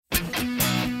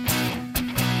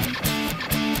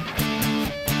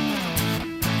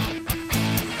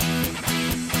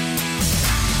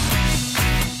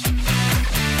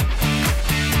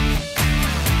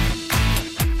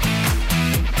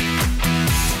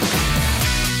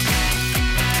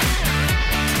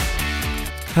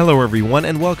Hello, everyone,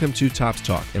 and welcome to Tops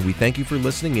Talk, and we thank you for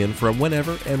listening in from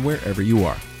whenever and wherever you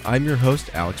are. I'm your host,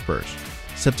 Alex Birch.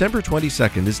 September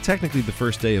 22nd is technically the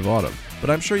first day of autumn, but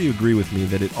I'm sure you agree with me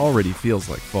that it already feels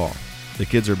like fall. The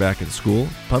kids are back in school,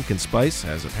 pumpkin spice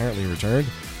has apparently returned,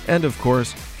 and of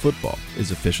course, football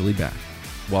is officially back.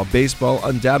 While baseball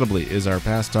undoubtedly is our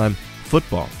pastime,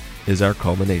 football is our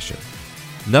culmination.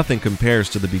 Nothing compares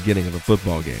to the beginning of a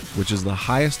football game, which is the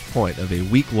highest point of a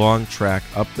week-long track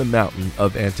up the mountain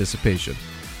of anticipation,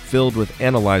 filled with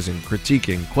analyzing,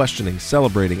 critiquing, questioning,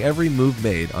 celebrating every move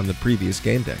made on the previous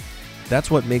game day. That's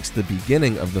what makes the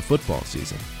beginning of the football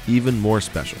season even more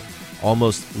special.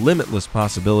 Almost limitless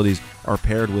possibilities are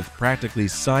paired with practically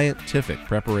scientific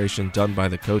preparation done by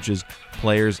the coaches,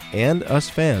 players, and us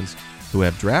fans who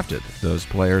have drafted those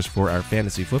players for our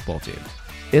fantasy football teams.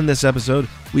 In this episode,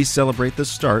 we celebrate the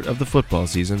start of the football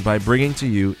season by bringing to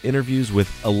you interviews with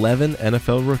 11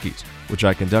 NFL rookies, which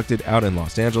I conducted out in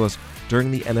Los Angeles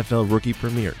during the NFL Rookie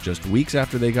Premiere just weeks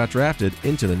after they got drafted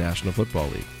into the National Football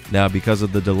League. Now, because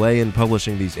of the delay in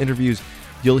publishing these interviews,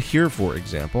 you'll hear, for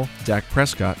example, Dak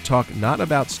Prescott talk not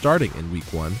about starting in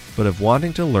Week 1, but of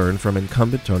wanting to learn from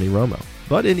incumbent Tony Romo.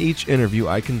 But in each interview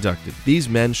I conducted, these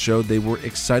men showed they were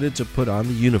excited to put on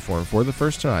the uniform for the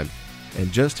first time, and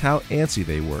just how antsy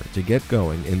they were to get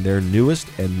going in their newest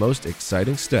and most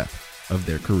exciting step of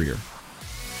their career.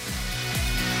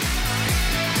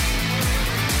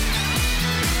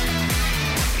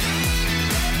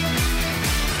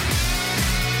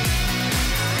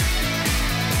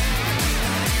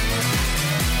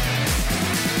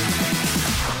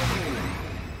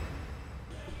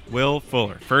 Will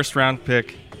Fuller, first-round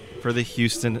pick for the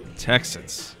Houston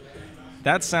Texans.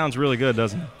 That sounds really good,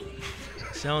 doesn't it?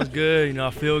 Sounds good. I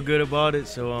feel good about it,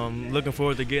 so I'm looking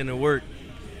forward to getting to work.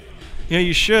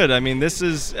 You should.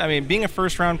 Being a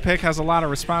first-round pick has a lot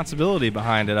of responsibility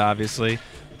behind it, obviously.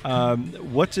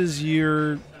 What is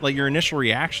your initial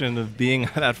reaction of being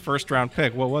that first-round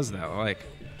pick? What was that like?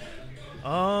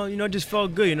 It just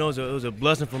felt good. It was a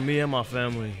blessing for me and my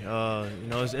family.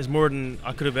 It's more than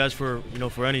I could have asked for,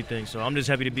 for anything. So I'm just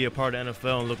happy to be a part of the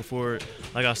NFL and looking forward,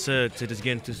 like I said, to just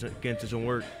getting into some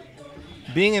work.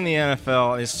 Being in the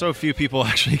NFL, is so few people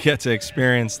actually get to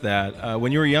experience that.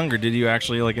 When you were younger, did you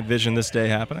actually envision this day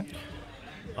happening?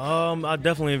 I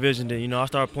definitely envisioned it. I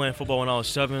started playing football when I was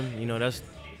 7. That's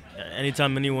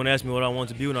anytime anyone asked me what I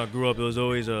wanted to be when I grew up, it was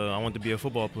always I wanted to be a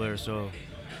football player. So,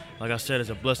 like I said,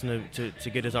 it's a blessing to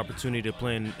get this opportunity to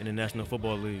play in the National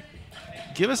Football League.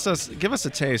 Give us a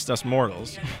taste, us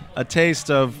mortals, a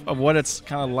taste of what it's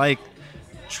kind of like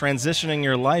transitioning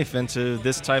your life into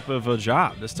this type of a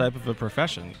job, this type of a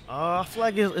profession. I feel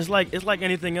like it's like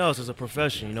anything else. It's a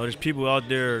profession. There's people out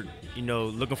there,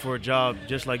 looking for a job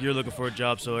just like you're looking for a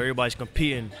job. So everybody's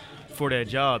competing for that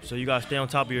job. So you gotta stay on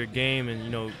top of your game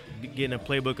and get in a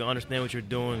playbook and understand what you're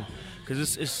doing,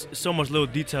 because it's so much little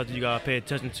detail that you gotta pay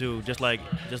attention to, just like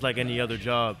any other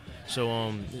job.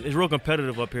 So it's real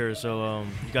competitive up here. So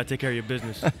you gotta take care of your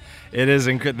business. It is.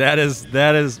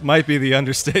 That is might be the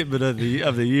understatement of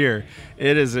the year.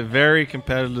 It is a very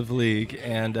competitive league,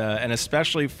 and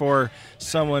especially for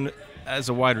someone as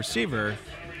a wide receiver,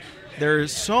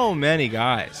 there's so many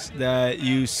guys that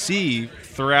you see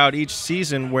throughout each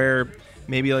season where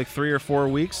maybe 3 or 4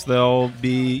 weeks they'll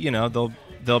be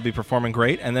they'll be performing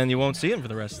great, and then you won't see them for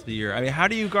the rest of the year. How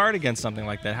do you guard against something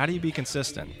like that? How do you be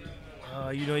consistent?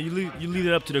 You leave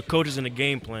it up to the coaches and the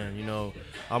game plan.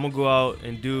 I'm gonna go out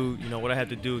and do what I have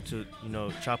to do to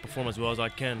try to perform as well as I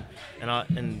can, and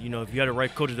if you have the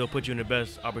right coaches, they'll put you in the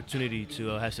best opportunity to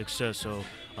have success. So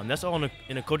that's all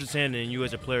in the coach's hand and you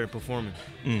as a player performing.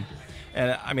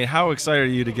 And how excited are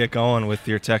you to get going with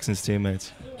your Texans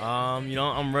teammates?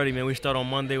 I'm ready, man. We start on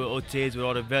Monday with OTAs with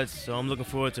all the vets, so I'm looking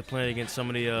forward to playing against some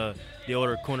of the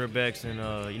older cornerbacks and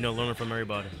learning from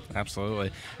everybody.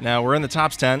 Absolutely. Now we're in the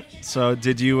Tops 10. So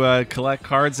did you collect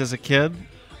cards as a kid?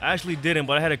 I actually didn't,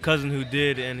 but I had a cousin who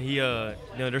did, and he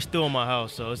they're still in my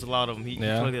house, so it's a lot of them. He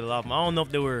collected a lot of them. I don't know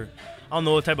if they were. I don't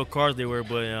know what type of cards they were,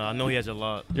 but I know he has a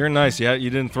lot. You're nice. Yeah, you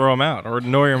didn't throw them out,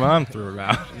 nor your mom threw them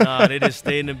out. Nah, they just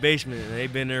stayed in the basement.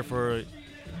 They've been there for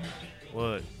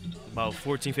about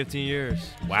 14, 15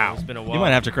 years. Wow. So it's been a while. You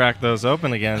might have to crack those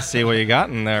open again and see what you got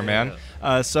in there, man.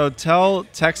 So tell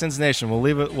Texans Nation, we'll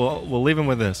leave them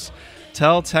with this.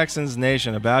 Tell Texans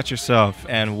Nation about yourself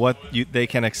and what they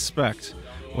can expect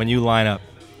when you line up.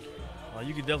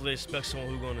 You can definitely expect someone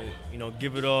who's gonna,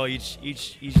 give it all each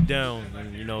down,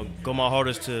 and go my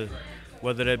hardest to,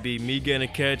 whether that be me getting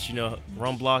a catch,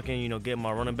 run blocking, getting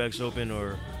my running backs open,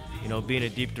 or being a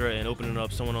deep threat and opening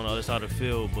up someone on the other side of the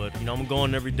field. But I'm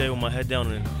going every day with my head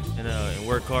down and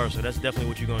work hard. So that's definitely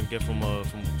what you're gonna get from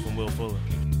Will Fuller.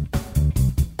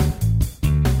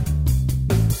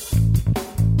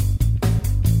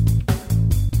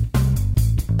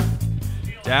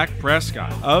 Dak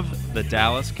Prescott of the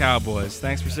Dallas Cowboys.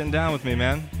 Thanks for sitting down with me,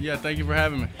 man. Yeah, thank you for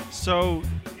having me. So,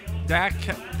 Dak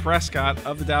Prescott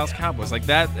of the Dallas Cowboys, like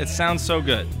that, it sounds so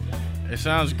good. It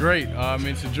sounds great. I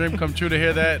mean, it's a dream come true to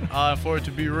hear that, for it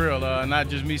to be real. Not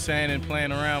just me saying and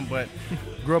playing around, but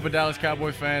grew up a Dallas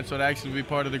Cowboy fan, so to actually be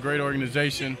part of the great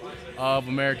organization of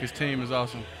America's team is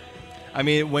awesome. I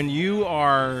mean, when you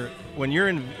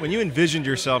envisioned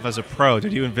yourself as a pro,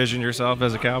 did you envision yourself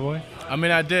as a Cowboy? I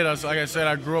mean, I did. Like I said,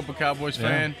 I grew up a Cowboys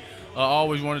fan.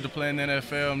 Always wanted to play in the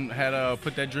NFL and had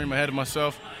put that dream ahead of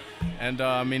myself. And,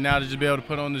 I mean, now to just be able to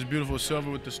put on this beautiful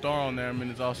silver with the star on there, I mean,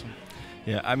 it's awesome.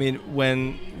 Yeah, I mean,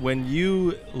 when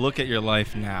you look at your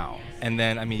life now, and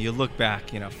then, I mean, you look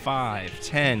back, 5,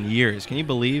 10 years, can you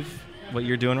believe what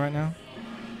you're doing right now?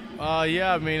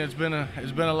 Yeah, I mean, it's been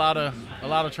a lot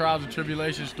of trials and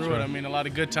tribulations through it. I mean, a lot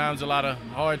of good times, a lot of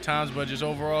hard times, but just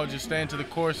overall, just staying to the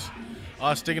course,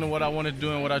 sticking to what I wanted to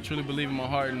do and what I truly believe in my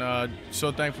heart, and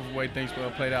so thankful for the way things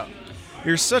played out.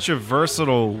 You're such a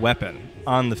versatile weapon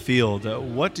on the field.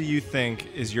 What do you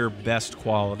think is your best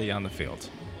quality on the field?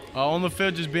 On the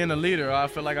field, just being a leader. I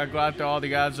feel like I go out there, all the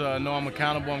guys know I'm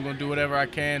accountable. I'm going to do whatever I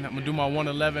can. I'm going to do my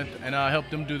 111th and help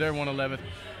them do their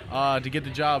 111th to get the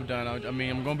job done. I mean,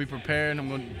 I'm going to be prepared. I'm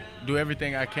going to do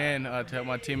everything I can to help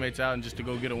my teammates out and just to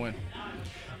go get a win.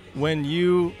 When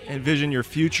you envision your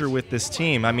future with this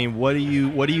team, I mean, what do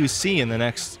you see in the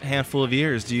next handful of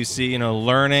years? Do you see,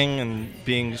 learning and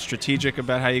being strategic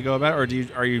about how you go about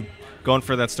it, or are you going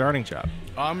for that starting job?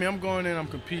 I mean, I'm going in. I'm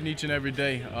competing each and every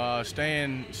day,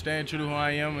 staying true to who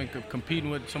I am and competing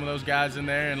with some of those guys in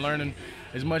there and learning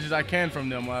as much as I can from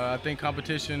them. I think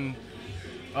competition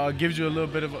gives you a little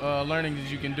bit of learning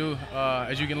that you can do,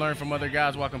 as you can learn from other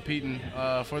guys while competing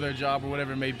for their job or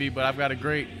whatever it may be. But I've got a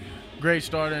great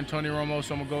starter in Tony Romo,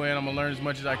 so I'm going to go in. I'm going to learn as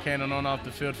much as I can on and off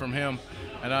the field from him.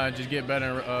 And just get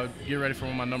better and get ready for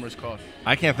when my number is called.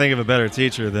 I can't think of a better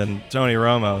teacher than Tony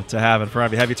Romo to have in front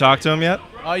of you. Have you talked to him yet?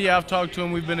 Yeah, I've talked to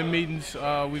him. We've been in meetings.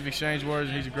 We've exchanged words,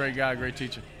 and he's a great guy, great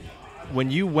teacher.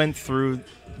 When you went through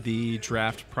the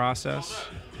draft process,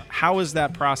 how was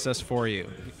that process for you?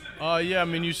 Yeah, I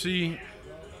mean, you see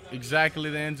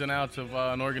exactly the ins and outs of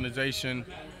an organization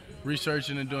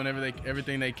researching and doing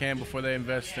everything they can before they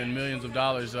invest in millions of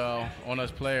dollars on us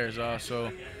players.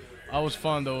 So it was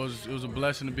fun, though. It was a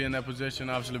blessing to be in that position,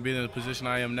 obviously being in the position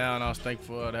I am now, and I was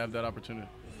thankful to have that opportunity.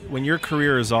 When your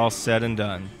career is all said and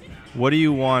done, what do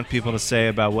you want people to say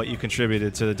about what you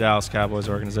contributed to the Dallas Cowboys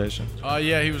organization?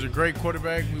 Yeah, he was a great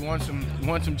quarterback. We won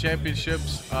some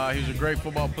championships. He was a great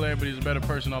football player, but he's a better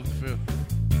person off the field.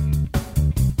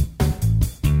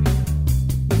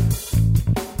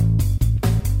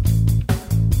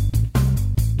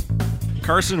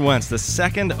 Carson Wentz, the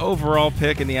second overall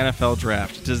pick in the NFL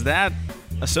draft. Does that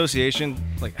association,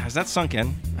 has that sunk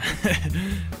in?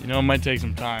 It might take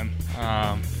some time.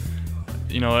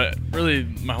 Really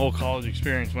my whole college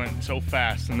experience went so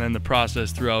fast, and then the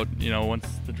process throughout, once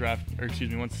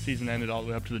the season ended all the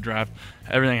way up to the draft,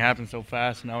 everything happened so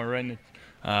fast, and now we're right in the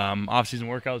off-season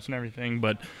workouts and everything.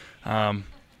 But,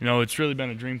 it's really been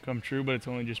a dream come true, but it's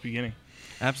only just beginning.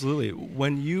 Absolutely.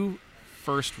 When you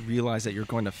first realized that you're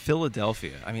going to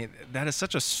Philadelphia, I mean, that is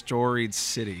such a storied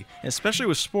city, especially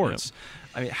with sports.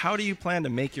 Yep. I mean, how do you plan to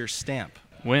make your stamp?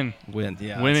 Win,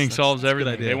 yeah. Winning solves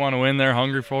everything. They want to win. They're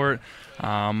hungry for it.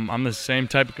 I'm the same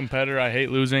type of competitor. I hate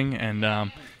losing, and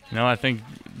I think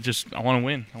I want to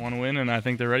win. And I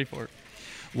think they're ready for it.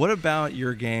 What about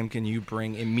your game can you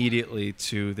bring immediately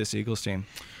to this Eagles team?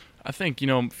 I think,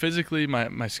 physically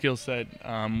my skill set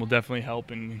will definitely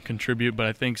help and contribute, but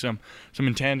I think some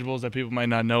intangibles that people might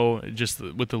not know, just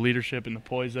with the leadership and the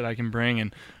poise that I can bring,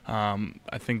 and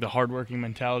I think the hardworking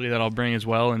mentality that I'll bring as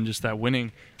well, and just that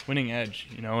winning edge.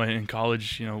 In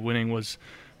college, winning was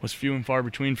few and far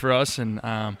between for us, and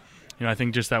I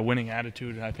think just that winning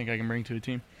attitude I think I can bring to the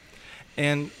team.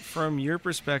 And from your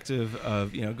perspective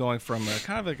of, going from a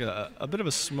kind of like a bit of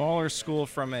a smaller school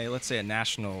from let's say a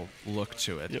national look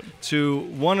to it, yep, to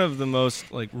one of the most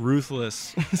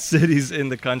ruthless cities in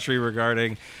the country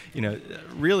regarding,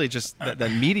 really just that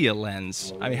media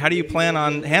lens. I mean, how do you plan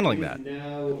on handling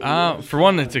that? For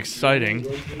one, it's exciting.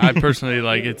 I personally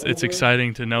it's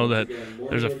exciting to know that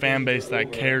there's a fan base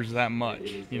that cares that much,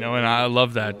 and I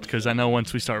love that because I know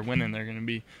once we start winning, they're gonna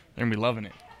be loving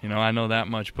it. I know that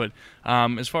much. But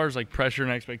as far as pressure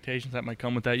and expectations that might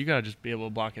come with that, you got to just be able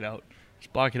to block it out.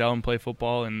 Just block it out and play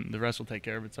football, and the rest will take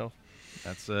care of itself.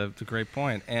 That's a great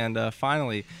point. And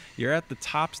finally, you're at the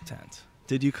Topps tent.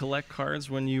 Did you collect cards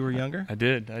when you were younger? I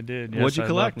did. Yes, What'd you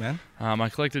collect, man? I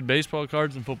collected baseball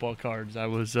cards and football cards. I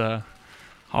was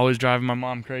always driving my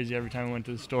mom crazy every time we went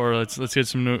to the store. Let's get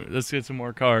some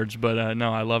more cards. But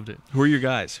no, I loved it. Who are your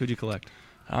guys? Who'd you collect?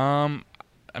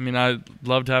 I mean, I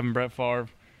loved having Brett Favre.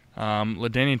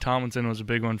 LaDainian Tomlinson was a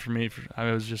big one for me.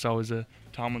 I was just always a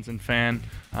Tomlinson fan.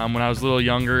 When I was a little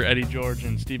younger, Eddie George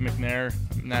and Steve McNair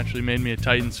naturally made me a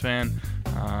Titans fan.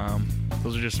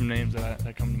 Those are just some names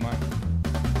that come to mind.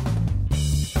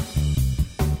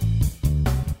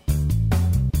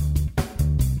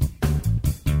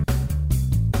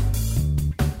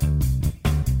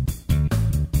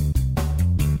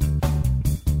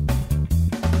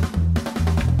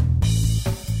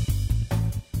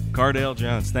 Cardale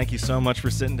Jones, thank you so much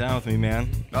for sitting down with me, man.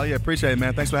 Oh yeah, appreciate it,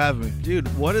 man. Thanks for having me. Dude,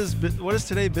 what has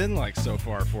today been like so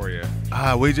far for you?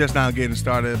 We just now getting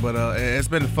started, but it's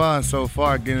been fun so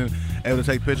far, getting able to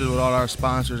take pictures with all our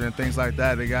sponsors and things like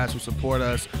that, the guys who support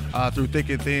us through thick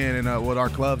and thin and with our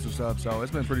clubs and stuff. So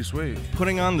it's been pretty sweet.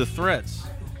 Putting on the threats,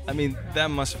 I mean, that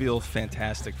must feel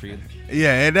fantastic for you.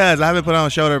 Yeah, it does. I haven't put on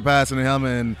a shoulder pads and a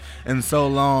helmet in so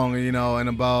long, in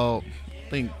about, I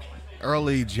think,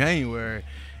 early January.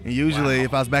 And usually,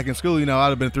 if I was back in school, I'd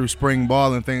have been through spring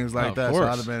ball and things like that. Course,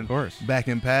 so I'd have been back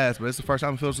in pads. But it's the first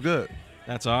time it feels good.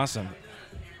 That's awesome.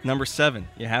 Number 7,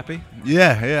 you happy?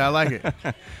 Yeah, I like it.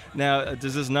 Now,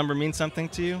 does this number mean something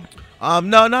to you?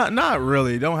 No, not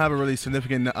really. Don't have a really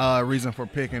significant reason for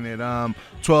picking it.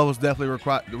 12 was definitely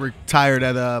retired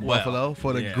at Buffalo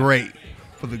for the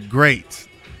great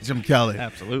Jim Kelly.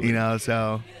 Absolutely.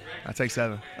 So I take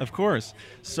 7. Of course.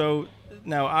 So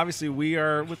now, obviously, we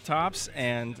are with Topps,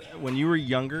 and when you were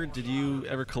younger, did you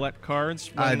ever collect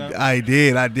cards? I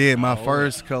did. My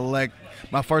first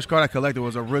card I collected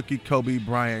was a rookie Kobe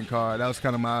Bryant card. That was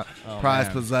kind of my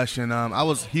prized possession. I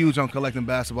was huge on collecting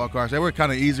basketball cards. They were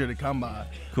kind of easier to come by.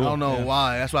 Cool. I don't know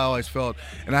why. That's what I always felt.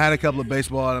 And I had a couple of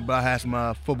baseball, but I had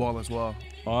some football as well.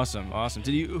 Awesome.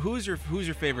 Who's your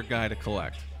favorite guy to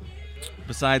collect?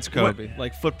 Besides Kobe,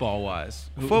 like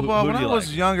football-wise. Football, who when I like?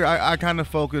 was younger, I kind of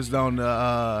focused on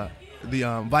the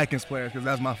Vikings players because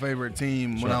that's my favorite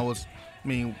team when I was,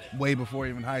 way before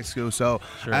even high school. So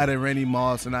I had a Randy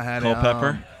Moss and I had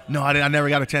Culpepper? No, I never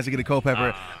got a chance to get a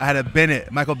Culpepper. I had a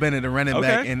Michael Bennett, a running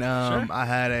back, and I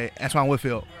had a Antoine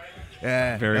Whitfield.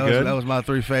 Yeah, Very good. That was my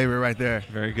 3 favorite right there.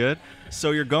 Very good.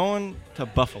 So you're going to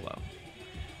Buffalo.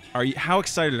 How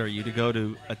excited are you to go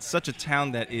to such a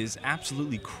town that is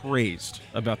absolutely crazed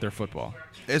about their football?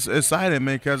 It's exciting,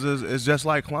 man, because it's just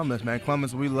like Columbus, man.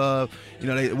 Columbus, we love,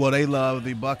 they love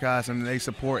the Buckeyes and they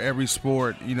support every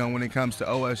sport, when it comes to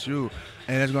OSU.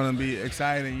 And it's going to be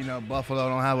exciting. Buffalo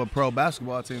don't have a pro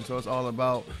basketball team, so it's all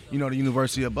about, the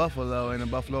University of Buffalo and the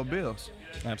Buffalo Bills.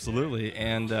 Absolutely.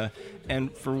 And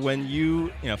for when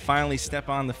you, finally step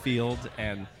on the field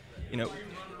and,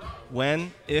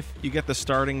 if you get the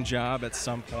starting job at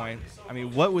some point,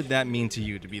 what would that mean to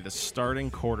you to be the starting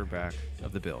quarterback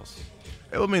of the Bills?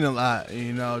 It would mean a lot,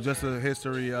 just the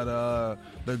history of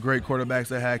the great quarterbacks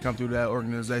that had come through that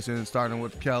organization, starting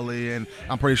with Kelly, and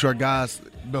I'm pretty sure guys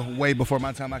way before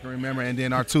my time I can remember, and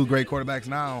then our 2 great quarterbacks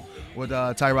now with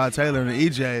Tyrod Taylor and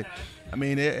EJ.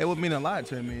 It would mean a lot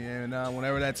to me, and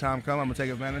whenever that time comes, I'm going to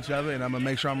take advantage of it, and I'm going to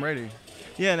make sure I'm ready.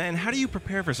 Yeah, and how do you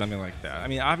prepare for something like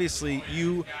that? Obviously,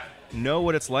 you know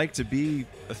what it's like to be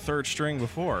a third string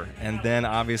before, and then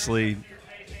obviously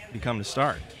become the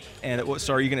start. And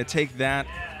so are you going to take that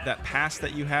past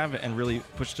that you have and really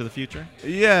push to the future?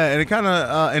 Yeah, and it kind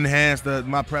of enhanced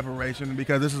my preparation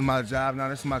because this is my job now.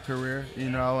 This is my career,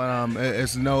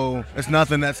 it's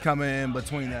nothing that's coming in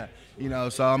between that.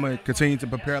 So I'm going to continue to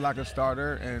prepare like a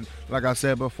starter. And like I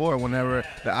said before, whenever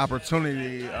the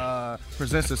opportunity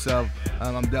presents itself,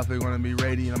 I'm definitely going to be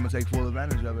ready and I'm going to take full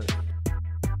advantage of it.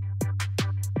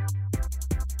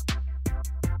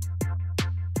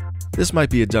 This might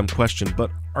be a dumb question, but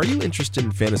are you interested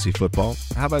in fantasy football?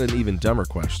 How about an even dumber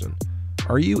question?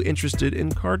 Are you interested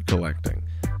in card collecting?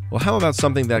 Well, how about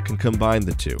something that can combine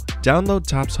the two? Download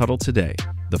Topps Huddle today,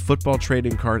 the football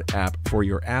trading card app for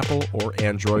your Apple or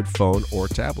Android phone or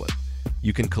tablet.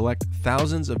 You can collect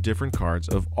thousands of different cards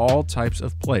of all types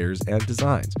of players and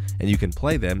designs, and you can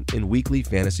play them in weekly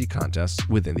fantasy contests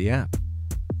within the app.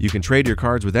 You can trade your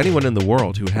cards with anyone in the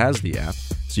world who has the app,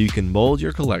 so you can mold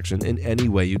your collection in any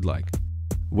way you'd like.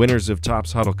 Winners of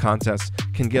Topps Huddle contests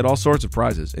can get all sorts of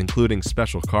prizes, including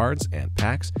special cards and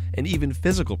packs, and even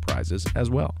physical prizes as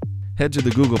well. Head to the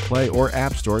Google Play or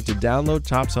App Store to download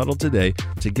Topps Huddle today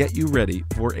to get you ready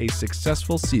for a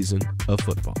successful season of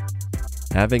football.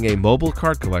 Having a mobile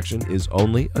card collection is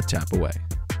only a tap away.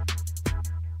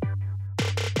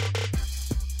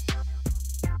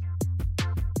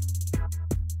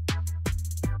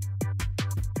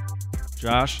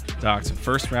 Josh Doctson,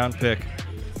 first-round pick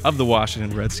of the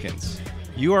Washington Redskins.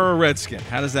 You are a Redskin.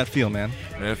 How does that feel, man?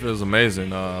 Man, it feels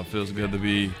amazing. It feels good to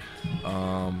be,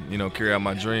 carry out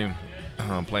my dream,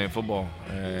 playing football.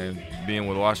 And being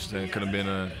with Washington could have been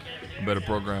a better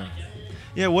program.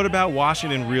 Yeah, what about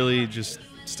Washington really just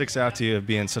sticks out to you of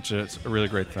being such a really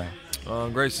great thing?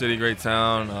 Great city, great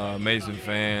town, amazing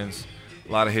fans,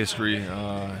 a lot of history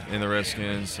in the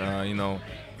Redskins,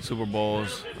 Super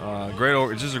Bowls.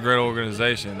 Just a great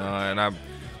organization. And I'm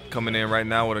coming in right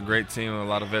now with a great team and a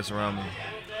lot of vets around me.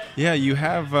 Yeah, you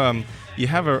have a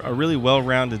really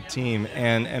well-rounded team,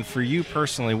 and for you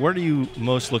personally, what are you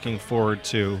most looking forward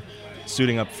to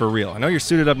suiting up for real? I know you're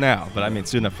suited up now, but I mean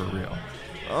suiting up for real.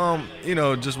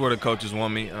 Just where the coaches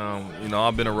want me.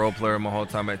 I've been a role player my whole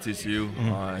time at TCU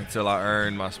until I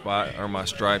earned my spot or my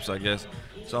stripes, I guess.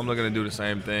 So I'm looking to do the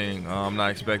same thing. I'm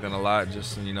not expecting a lot.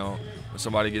 Just when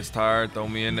somebody gets tired, throw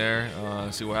me in there,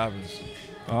 and see what happens.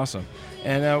 Awesome.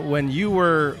 And when you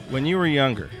were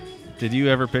younger, did you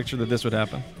ever picture that this would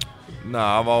happen? No,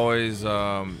 I've always,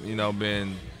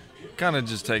 been kind of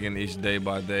just taking each day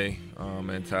by day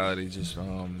mentality, just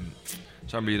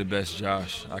trying to be the best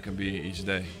Josh I can be each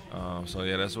day.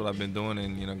 That's what I've been doing,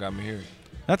 and got me here.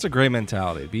 That's a great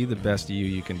mentality. Be the best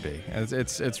you can be.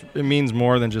 It means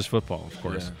more than just football, of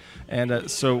course. Yeah.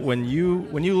 And so when you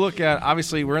look at,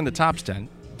 obviously we're in the top 10.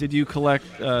 Did you collect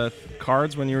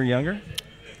cards when you were younger?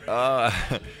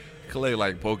 Collect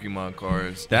like Pokemon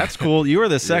cards. That's cool. You were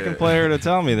the second player to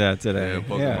tell me that today. Yeah,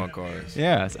 Pokemon cards.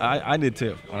 Yes, I did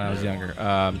too when I was younger.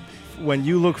 When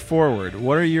you look forward,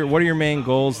 what are your main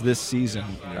goals this season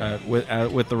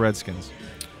with the Redskins?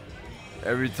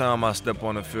 Every time I step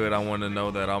on the field, I want to know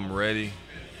that I'm ready,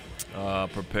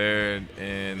 prepared,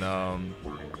 and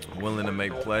willing to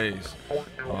make plays.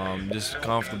 Just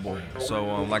comfortable.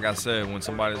 So, like I said, when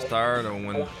somebody's tired or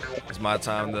when it's my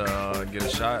time to get a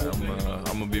shot,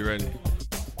 I'm gonna be ready.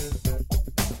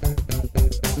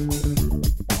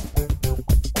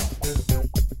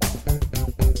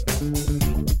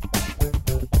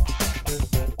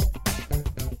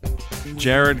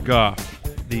 Jared Goff,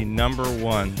 the number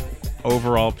 1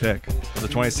 overall pick of the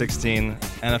 2016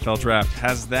 NFL Draft.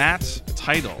 Has that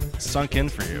title sunk in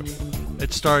for you?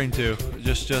 It's starting to.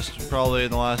 Just probably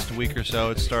in the last week or so,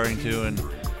 it's starting to. And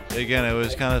again, it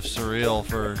was kind of surreal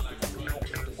for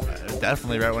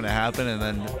definitely right when it happened, and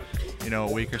then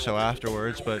a week or so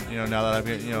afterwards. But now that I've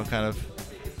kind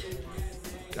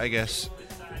of, I guess,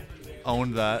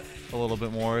 owned that a little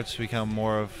bit more, it's become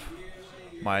more of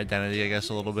my identity, I guess,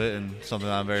 a little bit, and something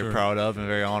that I'm very proud of and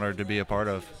very honored to be a part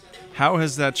of. How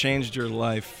has that changed your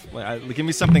life? Give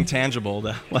me something tangible.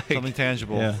 Something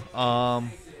tangible. Yeah.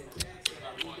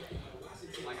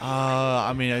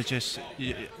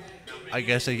 I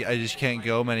guess I just can't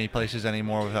go many places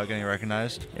anymore without getting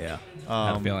recognized. Yeah. I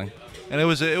have a feeling. And it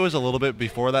was a little bit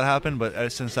before that happened,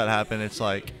 but since that happened, it's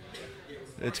like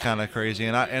it's kind of crazy.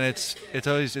 And it's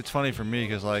funny for me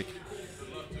because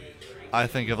I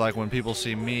think of when people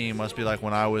see me, it must be like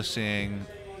when I was seeing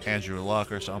Andrew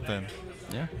Luck or something.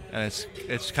 Yeah. And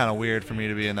it's kind of weird for me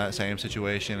to be in that same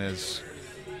situation as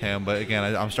him, but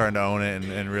again, I'm starting to own it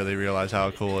and really realize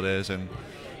how cool it is, and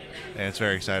it's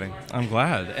very exciting. I'm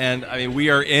glad. And I mean, we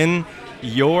are in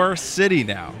your city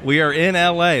now. We are in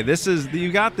LA.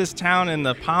 You got this town in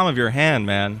the palm of your hand,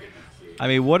 man. I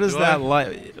mean, what is that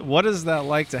like? What is that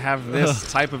like to have this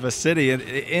type of a city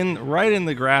right in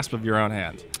the grasp of your own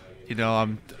hand?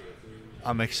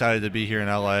 I'm excited to be here in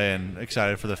LA and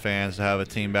excited for the fans to have a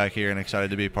team back here and excited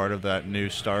to be part of that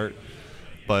new start.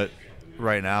 But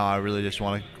right now, I really just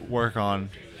want to work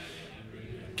on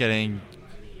getting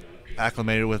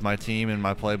acclimated with my team and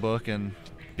my playbook and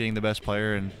being the best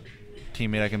player and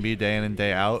teammate I can be day in and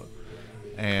day out,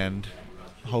 and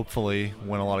hopefully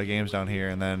win a lot of games down here,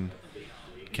 and then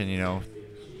can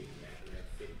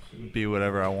be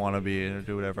whatever I want to be and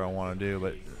do whatever I want to do.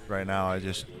 But right now, I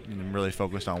just am really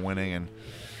focused on winning and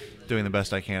doing the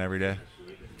best I can every day.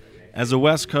 As a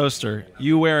West Coaster,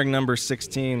 you wearing number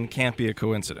 16 can't be a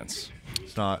coincidence.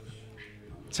 It's not.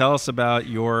 Tell us about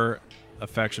your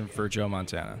affection for Joe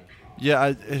Montana.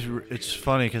 Yeah, it's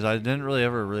funny because I didn't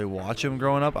ever watch him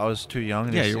growing up. I was too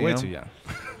young. Yeah, you're way too young.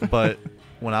 But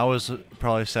when I was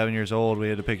probably 7 years old, we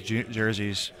had to pick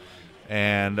jerseys,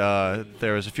 and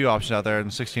there was a few options out there,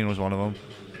 and 16 was one of them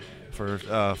for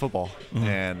football. Mm-hmm.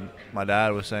 And my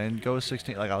dad was saying, go with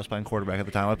 16. I was playing quarterback at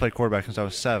the time. I played quarterback since I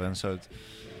was 7, so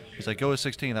he's like, go with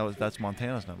 16. That's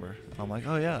Montana's number. And I'm like,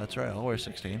 oh yeah, that's right. I'll wear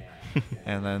 16.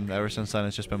 And then ever since then,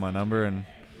 it's just been my number, and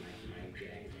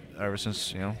ever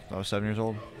since I was 7 years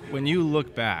old. When you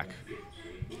look back,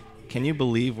 can you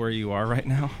believe where you are right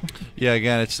now? Yeah,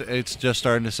 again, it's just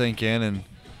starting to sink in, and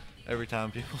every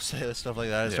time people say stuff like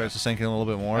that, it starts to sink in a little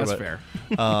bit more. That's but, fair.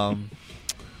 I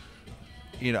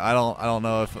don't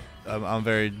know if I'm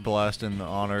very blessed and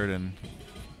honored and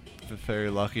very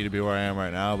lucky to be where I am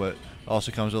right now, but it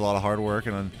also comes with a lot of hard work,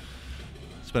 and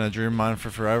it's been a dream of mine for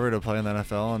forever to play in the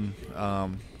NFL,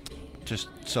 and just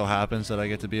so happens that I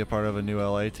get to be a part of a new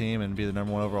LA team and be the #1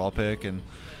 overall pick, and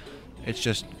it's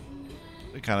just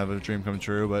kind of a dream come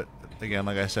true. But again,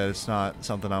 like I said, it's not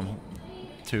something I'm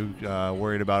too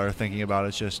worried about or thinking about.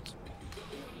 It's just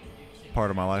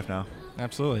part of my life now.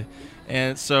 Absolutely.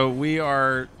 And so we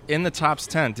are in the Topps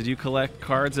 10. Did you collect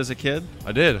cards as a kid?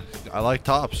 I did. I like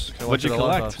Topps. What'd you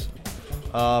collect?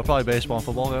 Probably baseball and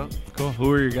football. Yeah. Cool.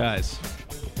 Who are your guys?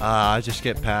 I just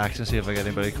get packs and see if I get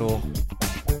anybody cool.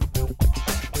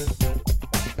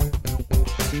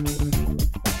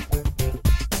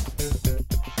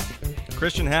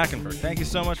 Christian Hackenberg, thank you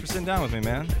so much for sitting down with me,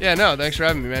 man. Yeah, no, thanks for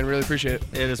having me, man. Really appreciate it.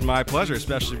 It is my pleasure,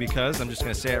 especially because I'm just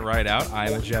going to say it right out. I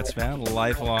am a Jets fan,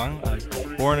 lifelong.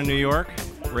 Born in New York,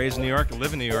 raised in New York,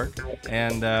 live in New York,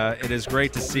 and it is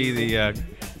great to see the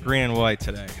green and white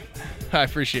today. I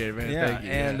appreciate it, man. Yeah, Thank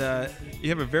you. and you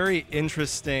have a very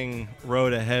interesting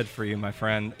road ahead for you, my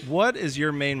friend. What is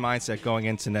your main mindset going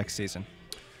into next season?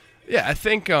 Yeah, I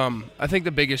think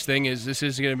the biggest thing is this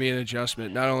is going to be an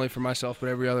adjustment, not only for myself but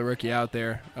every other rookie out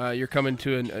there. You're coming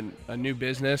to a new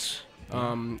business,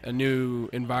 a new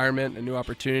environment, a new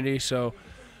opportunity. So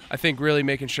I think really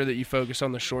making sure that you focus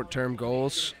on the short-term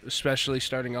goals, especially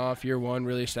starting off year one,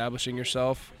 really establishing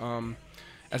yourself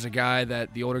as a guy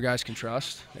that the older guys can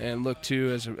trust and look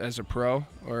to as a pro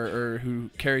or who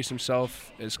carries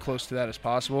himself as close to that as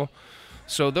possible.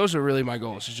 So those are really my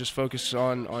goals, is just focus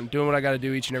on doing what I got to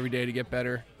do each and every day to get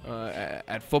better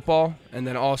at football, and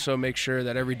then also make sure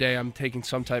that every day I'm taking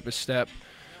some type of step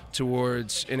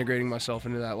towards integrating myself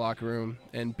into that locker room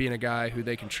and being a guy who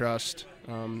they can trust.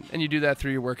 And you do that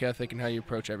through your work ethic and how you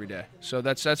approach every day. So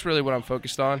that's really what I'm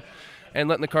focused on, and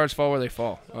letting the cards fall where they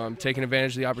fall, taking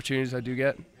advantage of the opportunities I do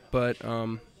get, but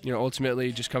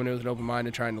ultimately just coming in with an open mind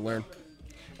and trying to learn.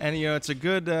 And, it's a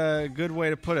good way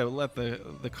to put it. Let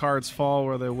the cards fall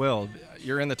where they will.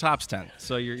 You're in the Topps 10,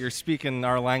 so you're speaking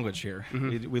our language here.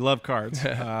 Mm-hmm. We love cards.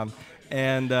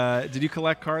 And did you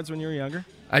collect cards when you were younger?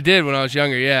 I did when I was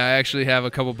younger, yeah. I actually have a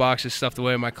couple boxes stuffed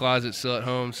away in my closet still at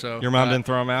home. So your mom didn't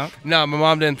throw them out? No, my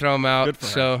mom didn't throw them out. Good for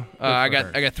her. So I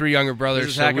got 3 younger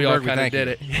brothers, so we all kind of did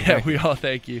it. Yeah, we all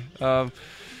thank you.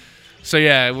 So,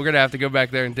 yeah, we're going to have to go back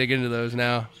there and dig into those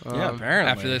now apparently.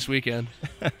 after this weekend.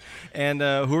 And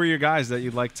who are your guys that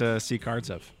you'd like to see cards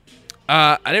of?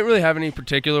 I didn't really have any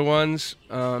particular ones.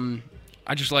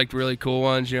 I just liked really cool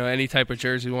ones. Any type of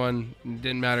jersey one,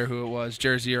 didn't matter who it was,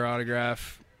 jersey or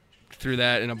autograph, threw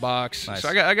that in a box. Nice. So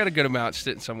I got a good amount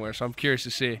sitting somewhere, so I'm curious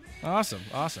to see. Awesome.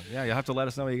 Yeah, you'll have to let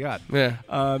us know what you got.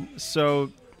 Yeah.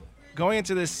 So going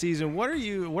into this season, what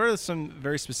are some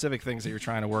very specific things that you're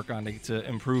trying to work on to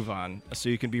improve on so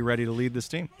you can be ready to lead this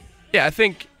team? Yeah, I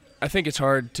think it's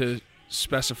hard to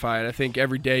specify it. I think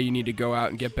every day you need to go out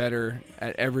and get better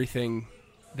at everything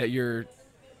that you're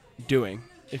doing.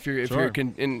 If you're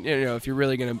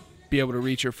really going to be able to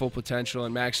reach your full potential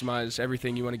and maximize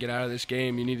everything you want to get out of this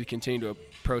game, you need to continue to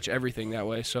approach everything that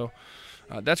way. So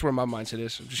that's where my mindset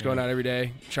is. I'm just going out every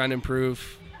day, trying to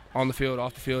improve on the field,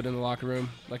 off the field, in the locker room,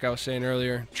 like I was saying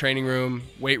earlier, training room,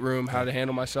 weight room, how to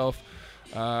handle myself,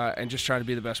 and just trying to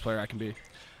be the best player I can be.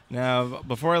 Now,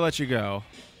 before I let you go,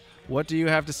 what do you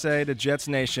have to say to Jets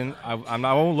Nation? I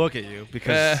won't look at you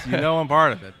because I'm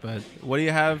part of it, but what do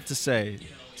you have to say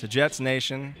to Jets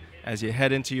Nation as you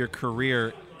head into your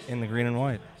career in the green and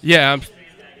white? Yeah, I'm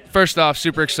first off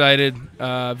super excited,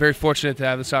 very fortunate to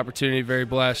have this opportunity, very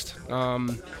blessed,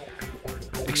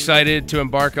 excited to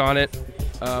embark on it.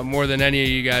 More than any of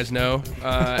you guys know,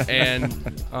 and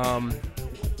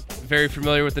very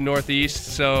familiar with the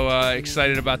Northeast, so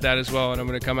excited about that as well, and I'm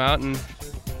going to come out and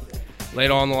lay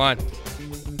it all on the line.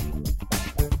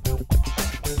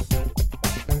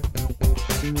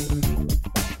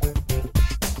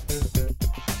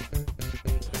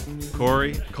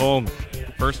 Corey Coleman,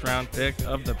 first-round pick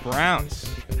of the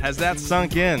Browns. Has that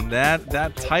sunk in,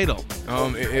 that title?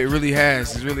 It really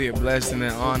has. It's really a blessing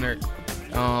and an honor.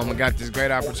 I got this great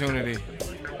opportunity.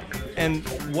 And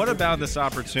what about this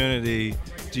opportunity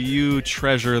do you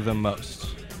treasure the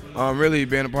most? Really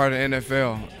being a part of the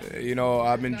NFL.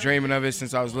 I've been dreaming of it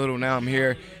since I was little. Now I'm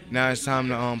here. Now it's time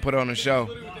to put on a show.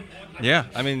 Yeah,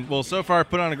 so far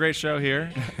put on a great show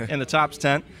here in the Topps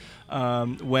 10.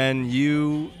 When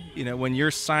when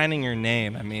you're signing your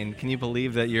name, can you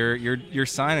believe that you're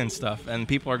signing stuff and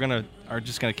people are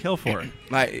just gonna kill for it?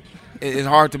 Like, it's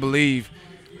hard to believe.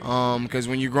 Because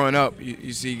when you're growing up,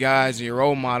 you see guys and your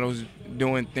role models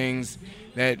doing things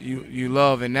that you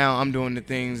love, and now I'm doing the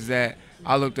things that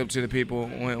I looked up to the people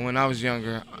when I was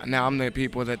younger. Now I'm the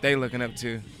people that they looking up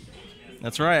to.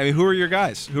 That's right. I mean, who are your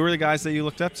guys? Who are the guys that you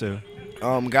looked up to?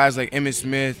 Guys like Emmitt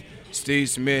Smith, Steve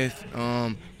Smith,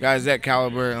 guys that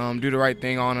caliber, do the right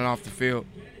thing on and off the field.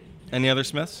 Any other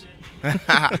Smiths?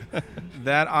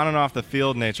 That on and off the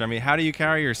field nature. I mean, how do you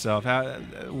carry yourself?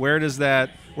 Where does that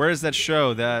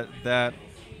show that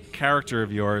character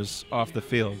of yours off the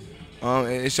field?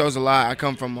 It shows a lot. I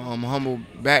come from a humble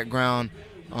background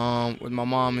with my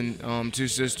mom and 2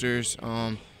 sisters.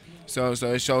 So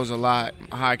it shows a lot.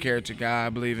 A high character guy. I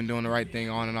believe in doing the right thing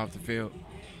on and off the field.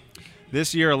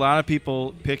 This year, a lot of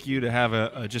people pick you to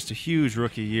have just a huge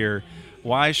rookie year.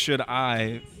 Why should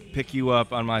I pick you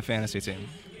up on my fantasy team?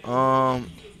 Well,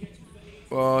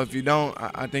 if you don't,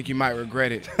 I think you might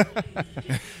regret it.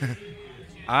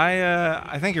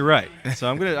 I think you're right. So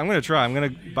I'm gonna try. I'm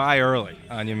gonna buy early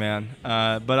on you, man.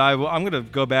 But I'm gonna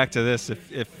go back to this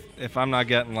if I'm not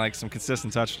getting like some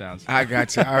consistent touchdowns. I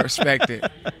got you. I respect it.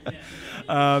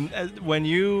 When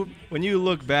you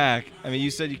look back, I mean,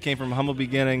 you said you came from humble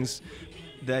beginnings,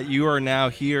 that you are now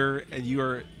here and you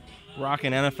are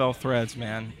rocking NFL threads,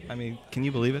 man. I mean, can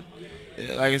you believe it?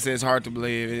 Like I said, it's hard to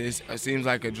believe. It seems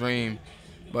like a dream,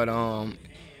 but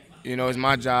it's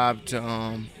my job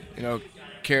to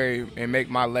carry and make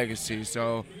my legacy.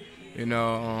 So,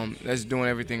 that's doing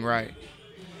everything right.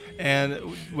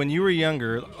 And when you were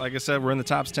younger, like I said, we're in the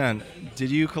top 10.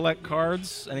 Did you collect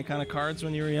cards, any kind of cards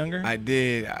when you were younger? I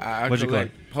did. I What'd you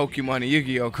collect Pokemon and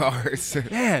Yu-Gi-Oh cards.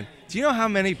 Man, do you know how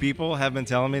many people have been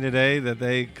telling me today that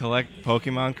they collect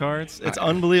Pokemon cards? It's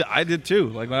unbelievable. I did too.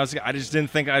 Like when I just didn't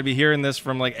think I'd be hearing this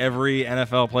from like every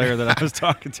NFL player that I was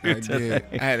talking to today.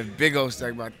 Did. I had a big old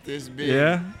stack about this big.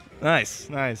 Yeah?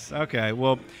 Nice. Okay.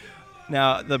 Well,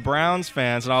 now the Browns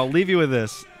fans, and I'll leave you with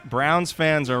this. Browns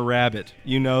fans are rabid.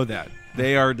 You know that.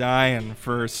 They are dying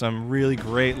for some really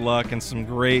great luck and some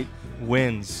great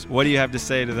wins. What do you have to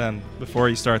say to them before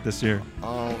you start this year?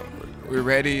 We're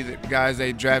ready. The guys,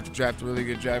 they draft a really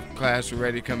good draft class. We're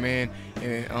ready to come in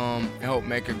and help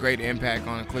make a great impact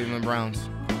on the Cleveland Browns.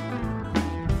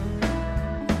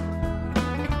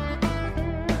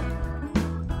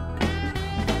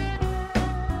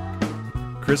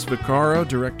 Chris Vaccaro,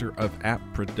 Director of App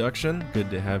Production. Good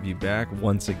to have you back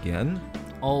once again.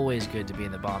 Always good to be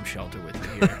in the bomb shelter with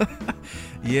you here.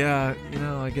 Yeah,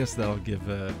 I guess that'll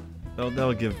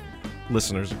give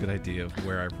listeners a good idea of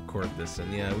where I record this.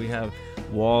 And yeah, we have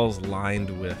walls lined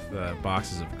with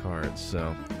boxes of cards.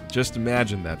 So just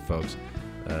imagine that, folks.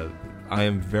 I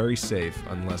am very safe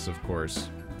unless, of course,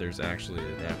 there's actually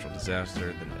a natural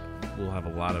disaster. Then we'll have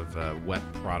a lot of wet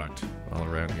product all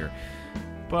around here.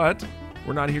 But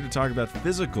we're not here to talk about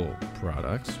physical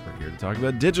products. We're here to talk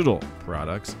about digital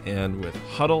products. And with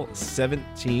Huddle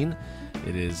 17,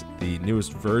 it is the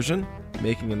newest version,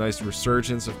 making a nice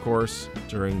resurgence, of course,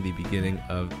 during the beginning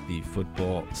of the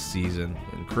football season.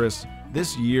 And Chris,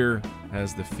 this year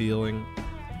has the feeling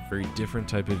very different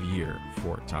type of year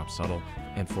for Topps Huddle,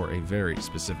 and for a very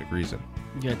specific reason.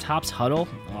 Yeah, Topps Huddle,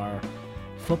 our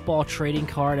football trading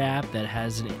card app that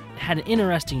had an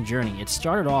interesting journey. It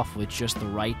started off with just the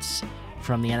rights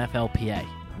from the NFLPA.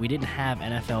 We didn't have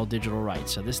NFL digital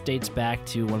rights, so this dates back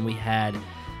to when we had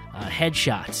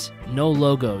headshots, no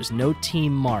logos, no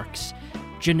team marks,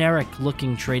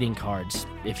 generic-looking trading cards,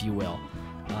 if you will.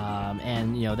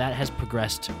 And that has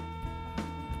progressed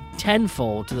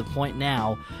tenfold to the point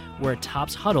now where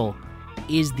Topps Huddle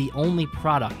is the only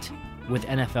product with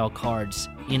NFL cards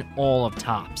in all of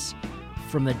Topps.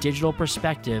 From the digital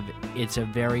perspective, it's a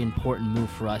very important move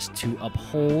for us to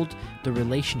uphold the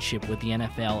relationship with the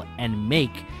NFL and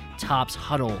make Topps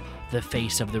Huddle the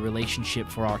face of the relationship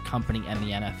for our company and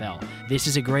the NFL. This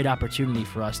is a great opportunity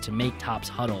for us to make Topps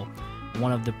Huddle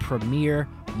one of the premier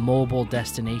mobile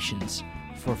destinations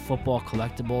for football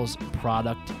collectibles,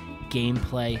 product,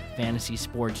 gameplay, fantasy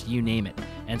sports, you name it.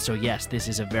 And so yes, this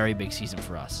is a very big season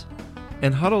for us.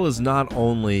 And Huddle is not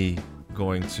only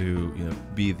going to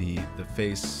be the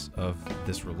face of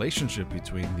this relationship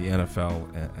between the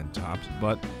NFL and Topps,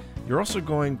 but you're also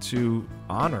going to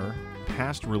honor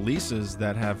past releases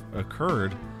that have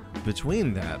occurred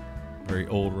between that very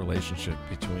old relationship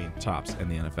between Topps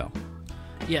and the NFL.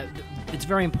 Yeah, it's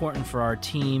very important for our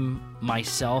team,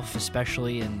 myself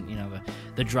especially, and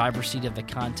the driver's seat of the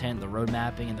content, the road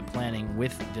mapping, and the planning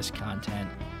with this content,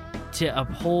 to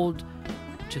uphold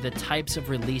to the types of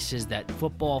releases that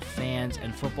football fans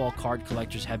and football card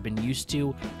collectors have been used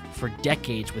to for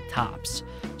decades with Topps.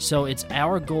 So it's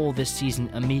our goal this season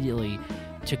immediately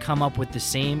to come up with the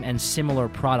same and similar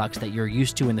products that you're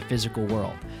used to in the physical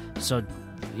world. So,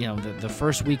 the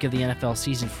first week of the NFL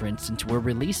season, for instance, we're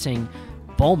releasing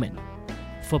Bowman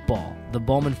football, the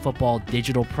Bowman football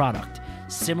digital product.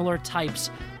 Similar types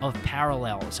of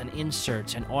parallels and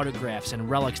inserts and autographs and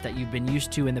relics that you've been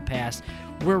used to in the past.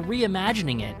 We're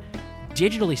reimagining it,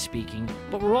 digitally speaking,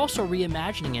 but we're also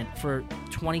reimagining it for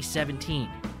 2017,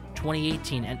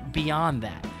 2018, and beyond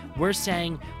that. We're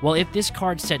saying, well, if this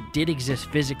card set did exist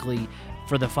physically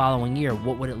for the following year,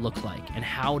 what would it look like? And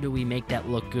how do we make that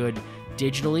look good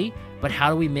digitally, but how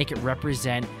do we make it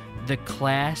represent the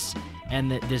class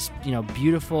and this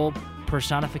beautiful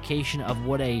personification of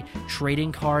what a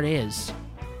trading card is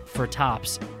for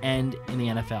Topps and in the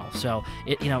NFL. So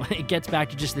it gets back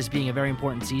to just this being a very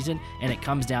important season, and it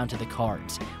comes down to the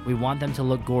cards. We want them to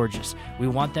look gorgeous. We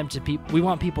want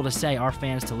people to say, our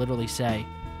fans to literally say,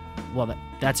 well,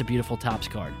 that's a beautiful Topps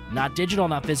card. Not digital,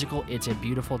 not physical. It's a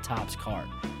beautiful Topps card,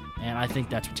 and I think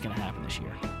that's what's going to happen this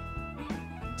year.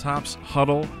 Topps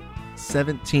Huddle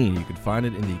 17. You can find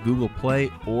it in the Google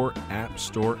Play or App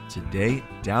Store today.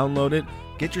 Download it.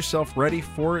 Get yourself ready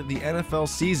for the NFL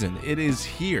season. It is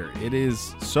here. It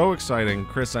is so exciting.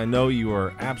 Chris, I know you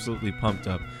are absolutely pumped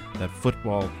up that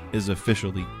football is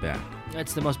officially back.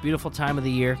 It's the most beautiful time of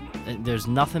the year. There's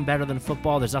nothing better than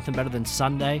football. There's nothing better than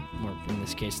Sunday, or in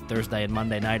this case, Thursday and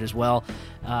Monday night as well.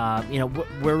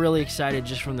 We're really excited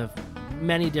just from the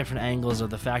many different angles of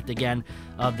the fact, again,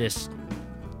 of this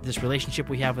relationship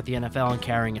we have with the NFL and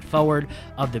carrying it forward,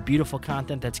 of the beautiful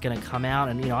content that's going to come out.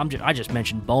 And I just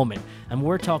mentioned Bowman, and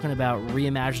we're talking about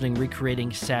reimagining,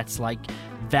 recreating sets like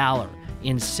Valor,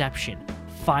 Inception,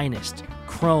 Finest,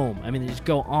 Chrome. I mean, just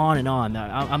go on and on.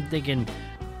 I'm thinking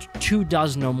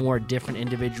 24 or more different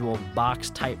individual box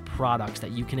type products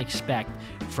that you can expect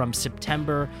from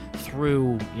September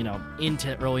through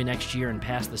into early next year and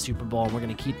past the Super Bowl. And we're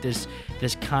going to keep this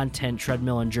content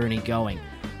treadmill and journey going.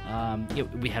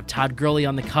 We have Todd Gurley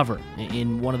on the cover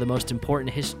in one of the most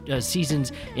important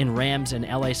seasons in Rams and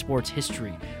LA sports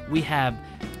history. We have,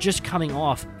 just coming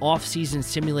off-season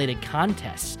simulated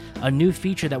contests, a new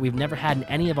feature that we've never had in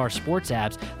any of our sports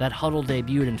apps that Huddle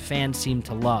debuted and fans seem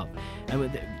to love. And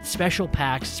with special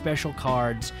packs, special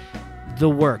cards, the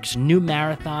works, new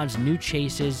marathons, new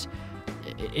chases.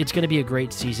 It's going to be a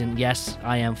great season. Yes,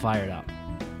 I am fired up.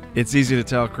 It's easy to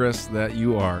tell, Chris, that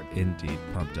you are indeed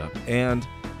pumped up. And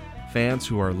fans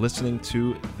who are listening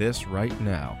to this right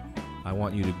now, I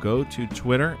want you to go to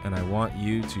Twitter, and I want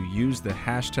you to use the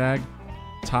hashtag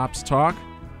ToppsTalk,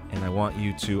 and I want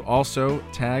you to also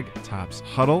tag Topps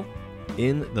Huddle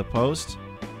in the post,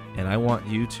 and I want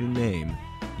you to name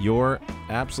your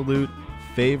absolute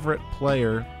favorite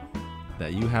player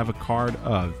that you have a card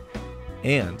of,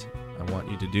 and I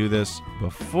want you to do this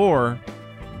before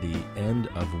the end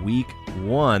of week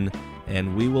 1,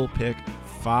 and we will pick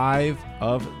 5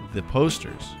 of the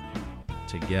posters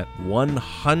to get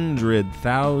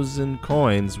 100,000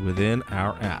 coins within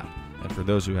our app. And for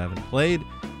those who haven't played,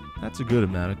 that's a good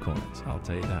amount of coins, I'll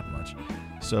tell you that much.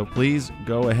 So please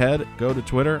go ahead, go to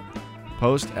Twitter,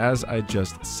 post as I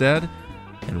just said,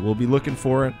 and we'll be looking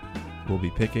for it. We'll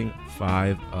be picking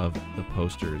 5 of the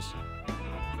posters.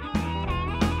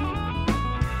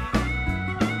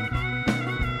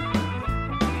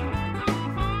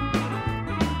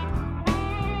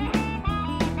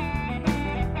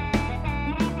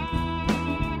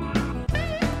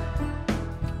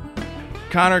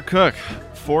 Connor Cook,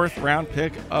 4th round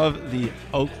pick of the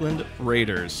Oakland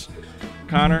Raiders.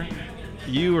 Connor,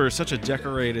 you are such a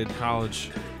decorated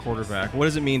college quarterback. What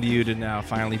does it mean to you to now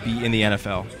finally be in the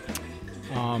NFL?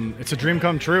 It's a dream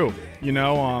come true.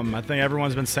 I think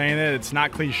everyone's been saying it. It's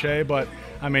not cliche, but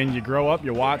I mean, you grow up,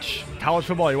 you watch college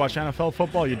football, you watch NFL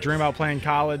football, you dream about playing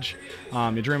college,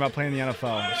 you dream about playing the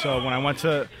NFL. So when I went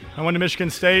to Michigan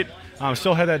State,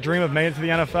 still had that dream of making it to the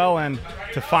NFL, and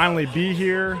to finally be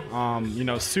here,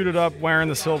 suited up, wearing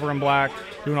the silver and black,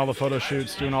 doing all the photo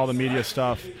shoots, doing all the media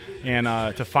stuff, and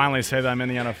to finally say that I'm in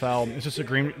the NFL, it's just a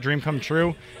dream come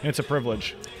true, and it's a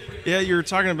privilege. Yeah, you were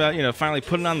talking about, finally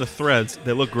putting on the threads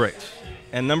that look great.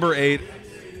 And number 8,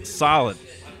 solid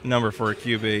number for a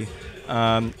QB.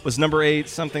 Was number 8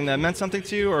 something that meant something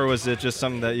to you, or was it just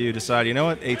something that you decided, you know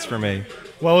what, 8's for me?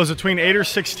 Well, it was between 8 or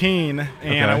 16,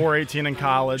 and I wore 18 in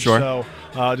college. Sure. So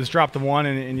just dropped the 1,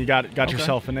 and you got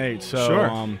yourself an 8. So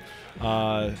sure.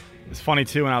 It's funny,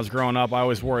 too, when I was growing up, I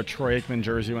always wore a Troy Aikman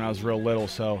jersey when I was real little.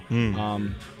 So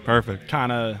perfect.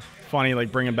 Kind of funny,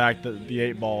 like bringing back the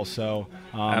 8 ball. So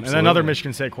and Absolutely. another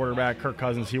Michigan State quarterback, Kirk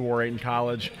Cousins, he wore 8 in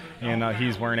college, and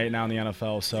he's wearing 8 now in the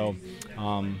NFL. So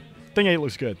I think 8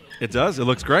 looks good. It does. It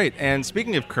looks great. And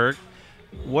speaking of Kirk,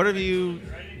 What have you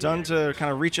done to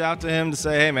kind of reach out to him to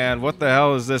say, hey, man, what the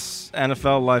hell is this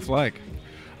NFL life like?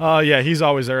 Yeah, he's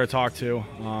always there to talk to.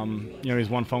 He's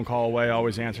one phone call away,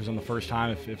 always answers on the first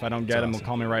time. If I don't get him, he'll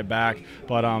call me right back.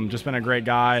 But just been a great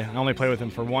guy. I only played with him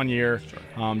for 1 year.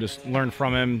 Just learned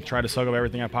from him, tried to soak up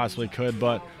everything I possibly could.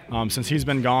 But since he's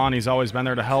been gone, he's always been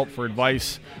there to help for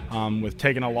advice with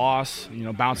taking a loss,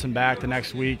 bouncing back the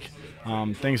next week,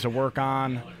 things to work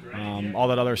on. All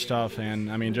that other stuff,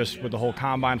 and I mean, just with the whole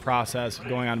combine process,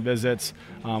 going on visits,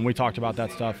 we talked about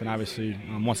that stuff, and obviously,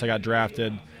 once I got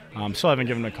drafted, still haven't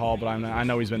given him a call, but I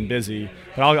know he's been busy.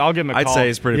 But I'll give him a call. I'd say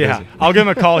he's pretty busy. I'll give him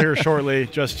a call here shortly,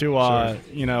 just to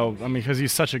because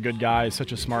he's such a good guy, he's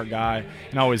such a smart guy,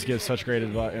 and always gives such great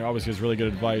advice. Always gives really good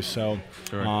advice. So,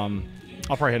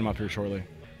 I'll probably hit him up here shortly.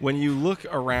 When you look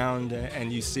around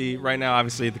and you see right now,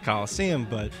 obviously the Coliseum,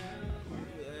 but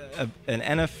an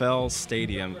NFL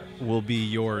stadium will be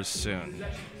yours soon.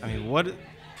 I mean, what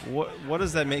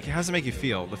does that make? How does it make you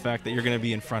feel? The fact that you're going to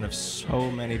be in front of so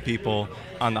many people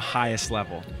on the highest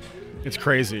level. It's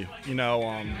crazy,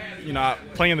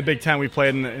 playing in the Big Ten, we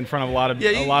played in front of a lot of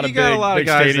big guys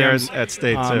stadiums there at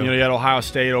State too. You had Ohio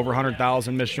State over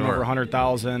 100,000, Michigan over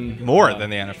 100,000, more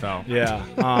than the NFL. Yeah,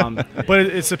 but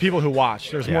it's the people who watch.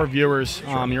 There's more viewers.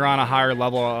 You're on a higher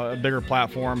level, a bigger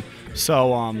platform.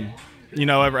 So,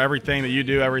 everything that you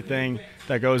do, everything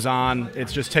that goes on,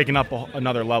 it's just taking up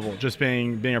another level, just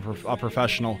being a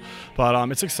professional. But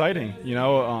it's exciting,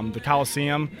 the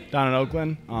Coliseum down in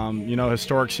Oakland,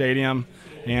 historic stadium,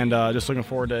 and just looking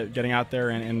forward to getting out there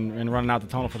and running out the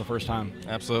tunnel for the first time.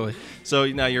 Absolutely. So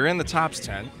now you're in the Topps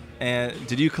 10, and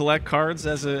did you collect cards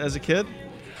as a kid?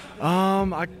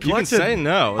 I collected. You can say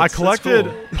no. I collected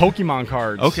Pokemon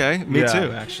cards. Okay, me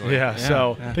too, actually. Yeah,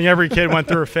 so I think every kid went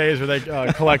through a phase where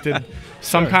they collected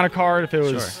some kind of card, if it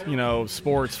was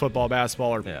sports, football,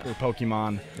 basketball, or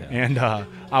Pokemon. Yeah. And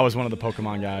I was one of the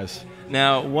Pokemon guys.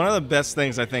 Now, one of the best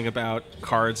things I think about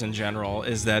cards in general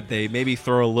is that they maybe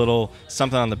throw a little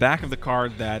something on the back of the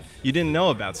card that you didn't know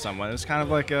about someone. It's kind of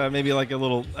like maybe like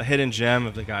a hidden gem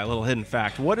of the guy, a little hidden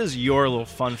fact. What is your little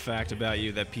fun fact about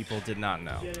you that people did not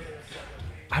know?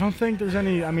 I don't think there's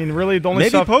any. I mean, really, the only maybe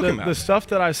stuff, the stuff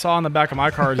that I saw on the back of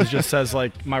my cards is just says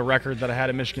like my record that I had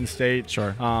at Michigan State.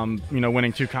 Sure.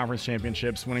 Winning 2 conference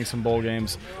championships, winning some bowl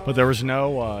games, but there was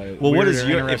no. Well, what is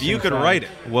your? If you could write it,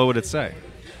 what would it say?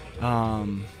 A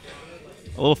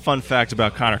little fun fact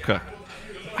about Connor Cook.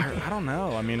 I don't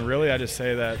know. I mean, really, I just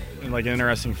say that, like, an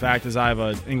interesting fact is I have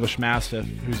an English Mastiff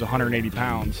who's 180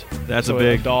 pounds. That's so a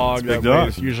big dog. Big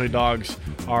dog. Usually dogs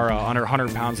are under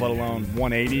 100 pounds, let alone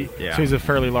 180. Yeah. So he's a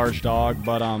fairly large dog.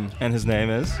 But and his name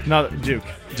is? Duke.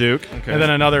 Duke. Okay. And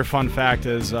then another fun fact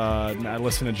is I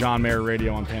listen to John Mayer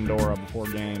radio on Pandora before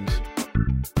games.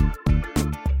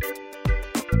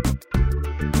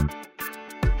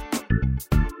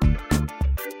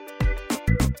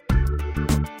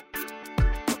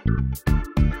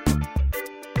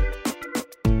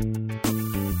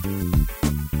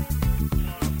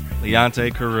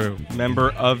 Leonte Carroo,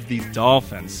 member of the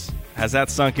Dolphins. Has that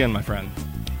sunk in, my friend?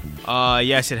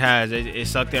 Yes, it has. It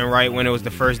sucked in right when it was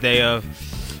the first day of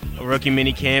a rookie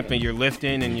mini camp, and you're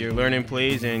lifting and you're learning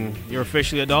plays, and you're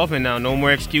officially a Dolphin now. No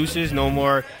more excuses, no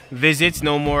more visits,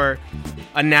 no more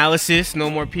analysis, no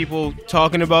more people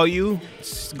talking about you.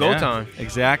 It's go time.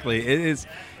 Exactly. It is.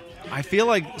 I feel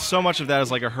like so much of that is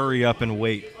like a hurry up and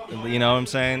wait. You know what I'm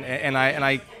saying? And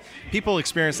I people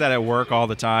experience that at work all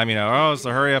the time, it's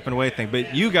the hurry up and wait thing.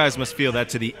 But you guys must feel that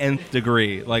to the nth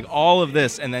degree, like all of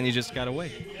this, and then you just gotta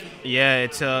wait. Yeah,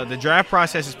 it's the draft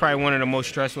process is probably one of the most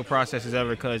stressful processes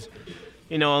ever because,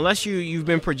 unless you've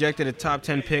been projected a top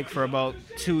 10 pick for about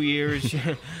 2 years,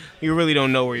 you really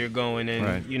don't know where you're going, and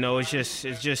right.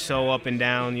 It's just so up and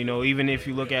down. Even if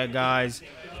you look at guys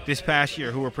this past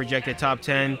year who were projected top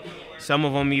 10, some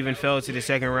of them even fell to the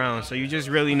second round. So you just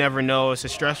really never know. It's a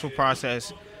stressful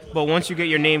process. But once you get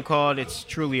your name called, it's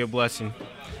truly a blessing.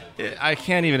 I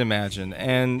can't even imagine.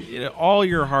 And all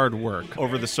your hard work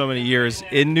over so many years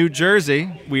in New Jersey,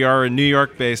 we are a New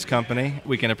York-based company.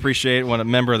 We can appreciate when a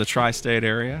member of the tri-state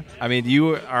area. I mean,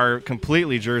 you are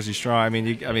completely Jersey strong. I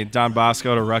mean, Don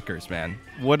Bosco to Rutgers, man.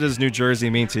 What does New Jersey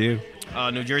mean to you?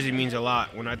 New Jersey means a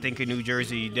lot. When I think of New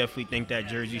Jersey, you definitely think that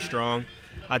Jersey strong.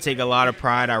 I take a lot of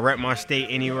pride. I rep my state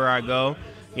anywhere I go.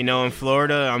 In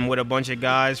Florida, I'm with a bunch of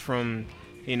guys from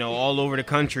all over the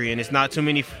country, and it's not too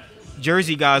many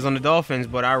Jersey guys on the Dolphins,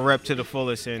 but I rep to the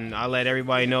fullest, and I let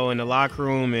everybody know in the locker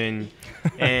room and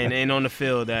on the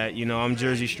field that I'm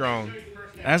Jersey strong.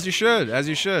 As you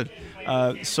should.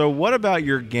 So what about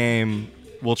your game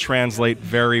will translate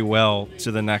very well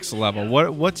to the next level?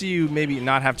 What do you maybe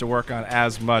not have to work on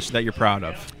as much that you're proud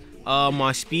of?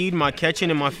 My speed, my catching,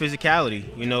 and my physicality.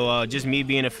 You know, just me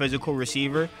being a physical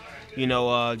receiver. You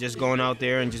know, just going out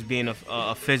there and just being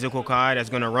a physical guy that's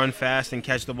going to run fast and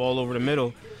catch the ball over the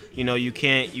middle. You know, you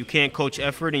can't coach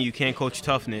effort and you can't coach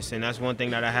toughness, and that's one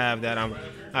thing that I have that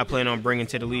I plan on bringing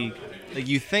to the league. Like,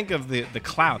 you think of the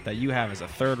clout that you have as a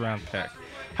third-round pick.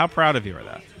 How proud of you are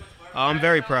that? I'm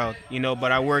very proud, you know,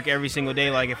 but I work every single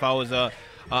day like if I was a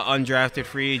undrafted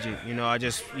free agent. You know, I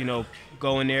just, you know,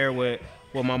 go in there with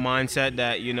my mindset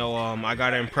that, you know, I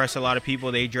got to impress a lot of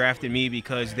people. They drafted me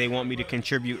because they want me to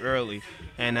contribute early,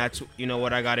 and that's, you know,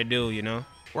 what I got to do, you know.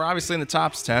 We're obviously in the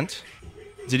Topps tent.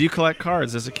 Did you collect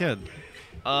cards as a kid?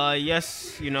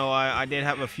 Yes, you know, I did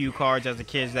have a few cards as a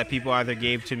kid that people either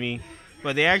gave to me,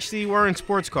 but they actually weren't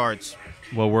sports cards.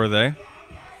 What were they?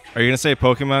 Are you going to say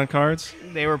Pokemon cards?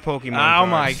 They were Pokemon cards. cards. Oh,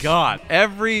 my God.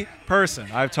 Every person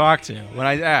I've talked to, when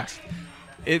I asked,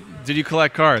 did you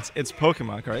collect cards? It's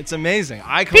Pokemon cards. It's amazing.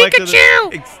 I collected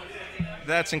Pikachu!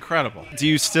 That's incredible. Do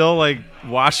you still, like,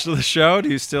 watch the show? Do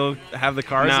you still have the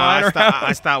cards No, lying around?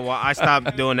 I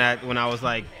stopped doing that when I was,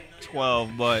 like,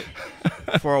 12, but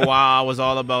for a while I was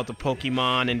all about the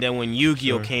Pokemon, and then when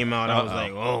Yu-Gi-Oh came out, I was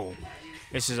like, oh,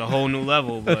 this is a whole new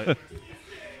level, but...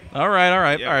 All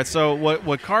right. So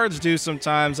what cards do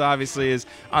sometimes, obviously, is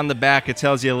on the back it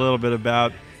tells you a little bit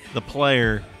about the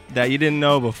player that you didn't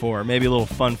know before. Maybe a little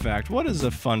fun fact. What is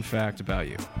a fun fact about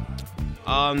you?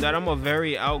 That I'm a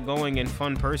very outgoing and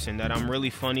fun person. That I'm really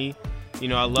funny. You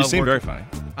know, I love. You seem very funny.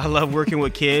 I love working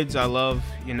with kids. I love,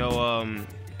 you know,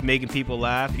 making people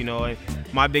laugh. You know,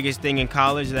 my biggest thing in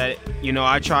college that, you know,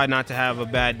 I try not to have a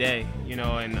bad day. You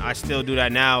know, and I still do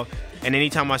that now. And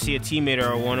anytime I see a teammate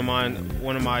or one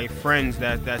of my friends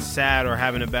that's sad or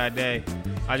having a bad day,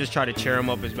 I just try to cheer them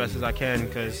up as best as I can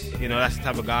because, you know, that's the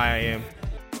type of guy I am.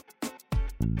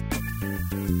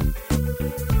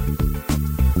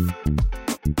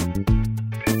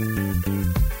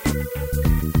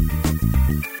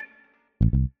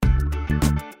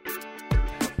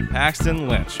 Paxton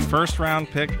Lynch, first-round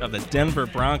pick of the Denver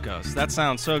Broncos. That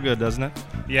sounds so good, doesn't it?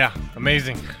 Yeah,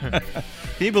 amazing. Can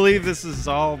you believe this is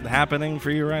all happening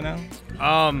for you right now?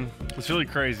 It's really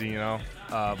crazy, you know,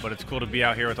 but it's cool to be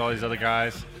out here with all these other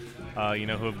guys, you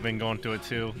know, who have been going through it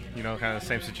too, you know, kind of the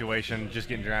same situation, just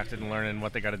getting drafted and learning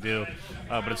what they got to do.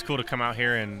 But it's cool to come out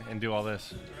here and do all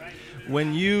this.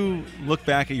 When you look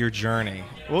back at your journey,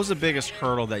 what was the biggest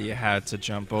hurdle that you had to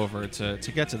jump over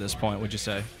to get to this point, would you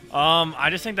say? I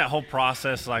just think that whole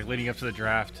process, like leading up to the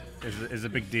draft, is a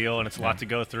big deal, and it's a lot to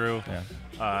go through.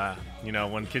 Yeah. You know,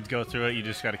 when kids go through it, you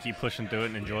just got to keep pushing through it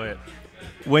and enjoy it.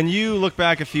 When you look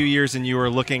back a few years and you were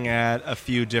looking at a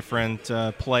few different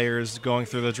players going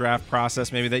through the draft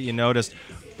process, maybe that you noticed,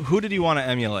 who did you want to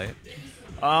emulate?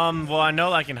 Well, I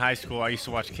know, like in high school, I used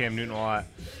to watch Cam Newton a lot.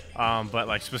 But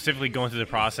like specifically going through the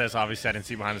process, obviously I didn't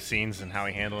see behind the scenes and how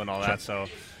he handled it and all that, so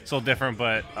it's a little different.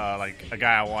 But like a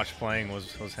guy I watched playing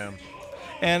was him.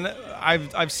 And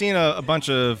I've seen a bunch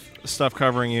of stuff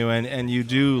covering you, and you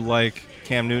do like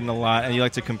Cam Newton a lot, and you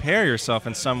like to compare yourself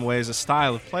in some ways, a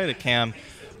style of play to Cam.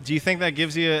 Do you think that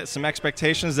gives you some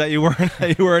expectations that you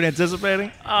weren't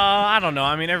anticipating? I don't know.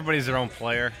 I mean, everybody's their own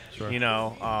player. Sure. You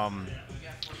know,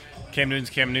 Cam Newton's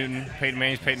Cam Newton, Peyton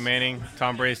Manning's Peyton Manning,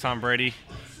 Tom Brady's Tom Brady.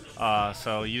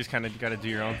 So you just kind of got to do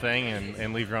your own thing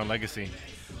and leave your own legacy.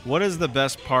 What is the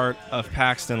best part of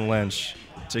Paxton Lynch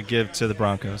to give to the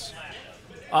Broncos?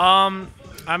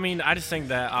 I mean, I just think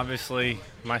that obviously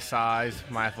my size,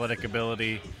 my athletic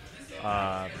ability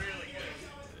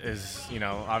is, you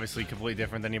know, obviously completely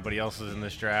different than anybody else's in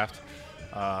this draft.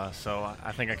 So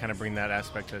I think I kind of bring that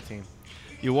aspect to the team.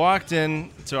 You walked in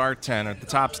to our tent, or the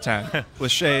Topps tent,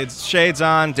 with shades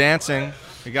on, dancing.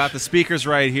 We got the speakers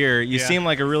right here. You seem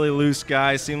like a really loose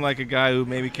guy. Seem like a guy who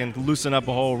maybe can loosen up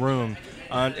a whole room.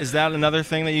 Is that another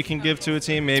thing that you can give to a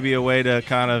team? Maybe a way to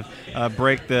kind of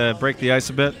break the ice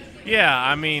a bit? Yeah,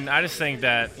 I mean, I just think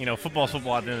that, you know, football's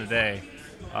football at the end of the day.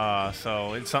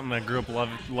 So it's something I grew up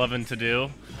loving to do.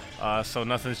 So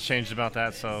nothing's changed about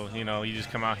that. So, you know, you just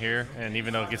come out here, and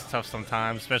even though it gets tough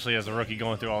sometimes, especially as a rookie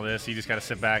going through all this, you just got to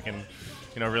sit back and,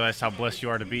 you know, realize how blessed you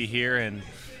are to be here. And,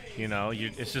 you know,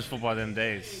 it's just football at the end of the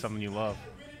day. It's something you love.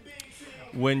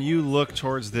 When you look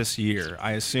towards this year,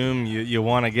 I assume you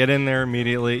want to get in there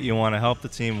immediately. You want to help the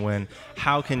team win.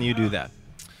 How can you do that?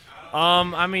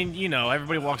 I mean, you know,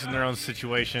 everybody walks in their own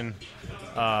situation.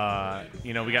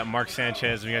 You know, we got Mark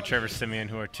Sanchez and we got Trevor Siemian,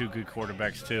 who are two good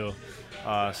quarterbacks too.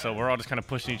 So we're all just kind of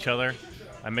pushing each other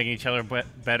and making each other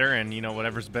better, and, you know,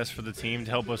 whatever's best for the team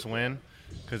to help us win,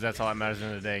 because that's all that matters at the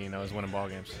end of the day, you know, is winning ball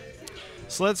games.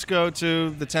 So let's go to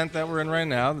the tent that we're in right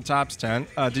now, the Topps tent.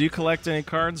 Did you collect any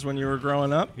cards when you were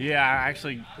growing up? Yeah, I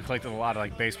actually collected a lot of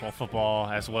like baseball, football,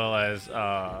 as well as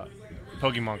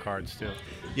Pokemon cards too.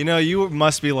 You know, you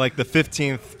must be like the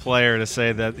 15th player to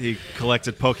say that he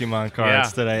collected Pokemon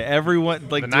cards today. Everyone,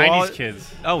 like the 90s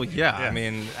kids. Oh yeah, I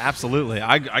mean, absolutely.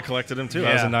 I collected them too.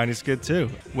 I was a 90s kid too.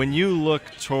 When you look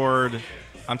toward,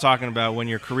 I'm talking about when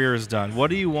your career is done, what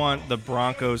do you want the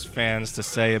Broncos fans to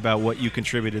say about what you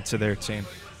contributed to their team?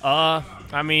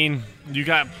 I mean, you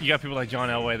got people like John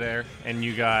Elway there, and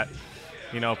you got,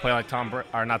 you know, play like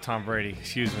not Tom Brady,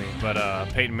 excuse me, but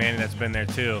Peyton Manning that's been there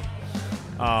too.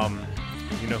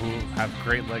 You know, who have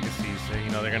great legacies.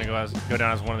 You know, they're going to go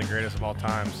down as one of the greatest of all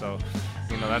time. So,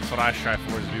 you know, that's what I strive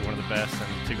for, is to be one of the best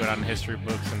and to go down in history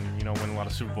books and, you know, win a lot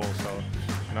of Super Bowls. So,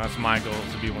 you know, that's my goal,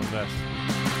 to be one of the best.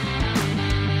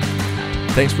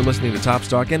 Thanks for listening to Topps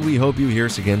Talk, and we hope you hear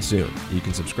us again soon. You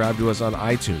can subscribe to us on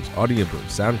iTunes, Audioboom,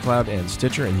 SoundCloud, and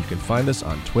Stitcher, and you can find us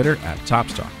on Twitter at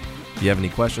Topps Talk. If you have any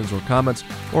questions or comments,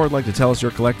 or would like to tell us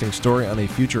your collecting story on a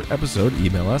future episode,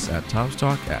 email us at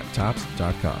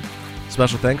topstalk@topps.com.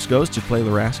 Special thanks goes to Clay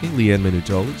Laraski, Leanne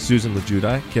Minutoli, Susan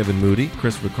LaJudi, Kevin Moody,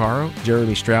 Chris Vaccaro,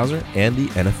 Jeremy Strouser, and the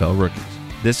NFL Rookies.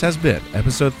 This has been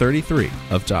episode 33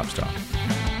 of Topps Talk.